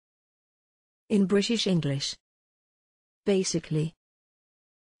In British English. Basically.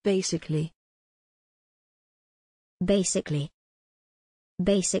 Basically. Basically.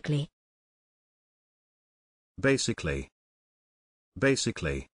 Basically. Basically.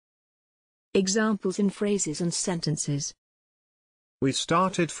 Basically. Examples in phrases and sentences. We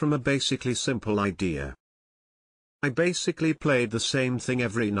started from a basically simple idea. I basically played the same thing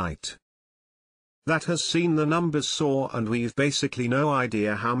every night. That has seen the numbers soar and we've basically no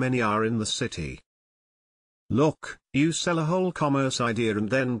idea how many are in the city. Look, you sell a whole commerce idea and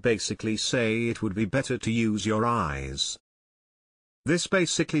then basically say it would be better to use your eyes. This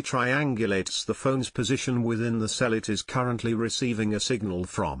basically triangulates the phone's position within the cell it is currently receiving a signal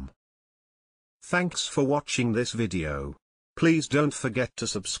from. Thanks for watching this video. Please don't forget to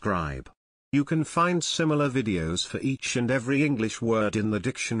subscribe. You can find similar videos for each and every English word in the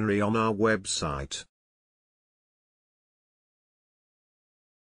dictionary on our website.